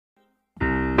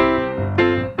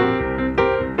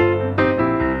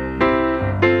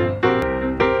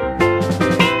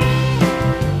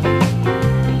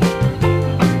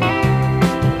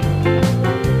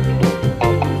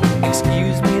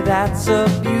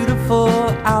beautiful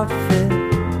outfit,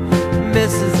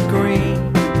 Mrs.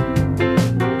 Green.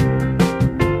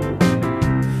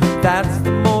 That's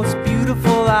the most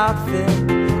beautiful outfit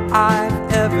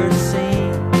I've ever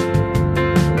seen.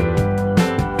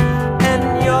 And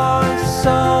you're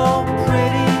so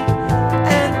pretty,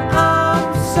 and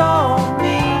I'm so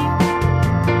mean.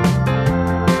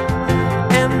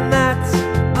 And that's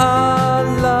a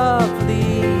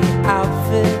lovely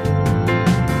outfit,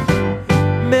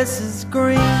 Mrs.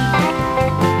 Green.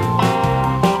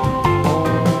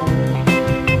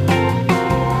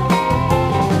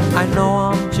 I know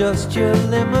I'm just your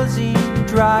limousine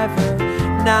driver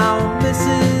now,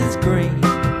 Mrs. Green,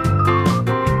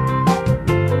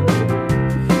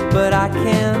 but I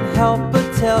can't help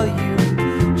but tell you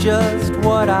just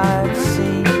what I've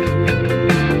seen.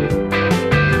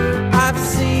 I've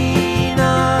seen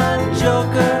a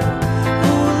joker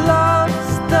who loves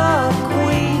the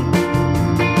Queen,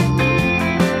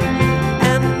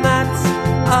 and that's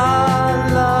a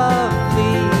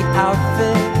lovely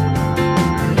outfit,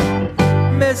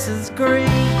 Mrs. Green.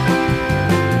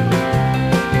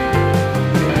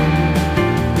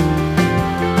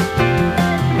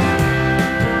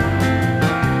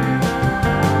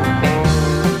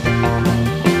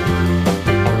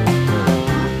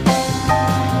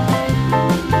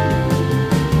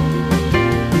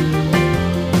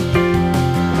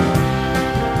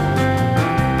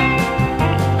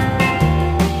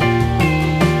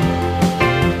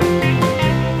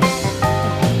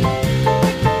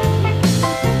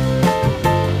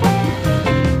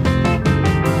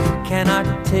 Can I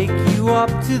take you up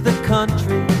to the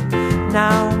country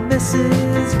now,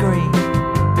 Mrs. Green?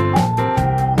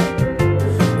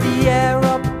 The air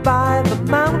up by the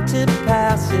mountain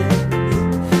passes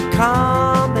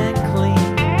calm and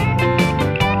clean,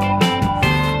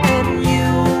 and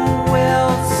you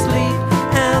will sleep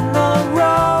and the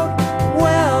road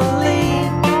will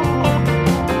lead,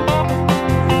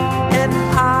 and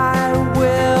I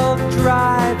will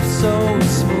drive so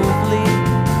smoothly,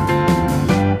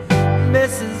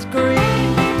 Mrs. Green.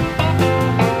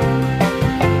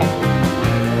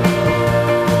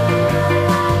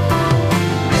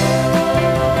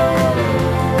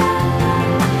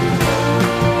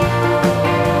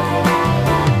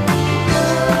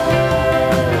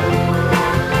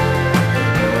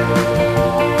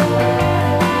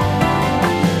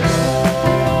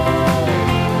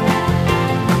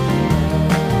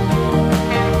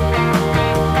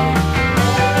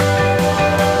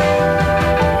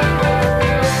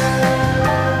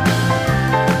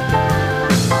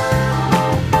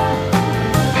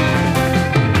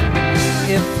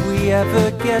 If we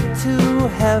ever get to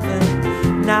heaven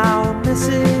now,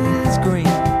 Mrs. Green,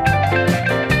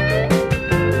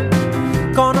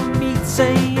 gonna meet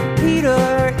St.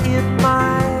 Peter in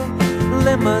my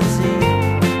limousine.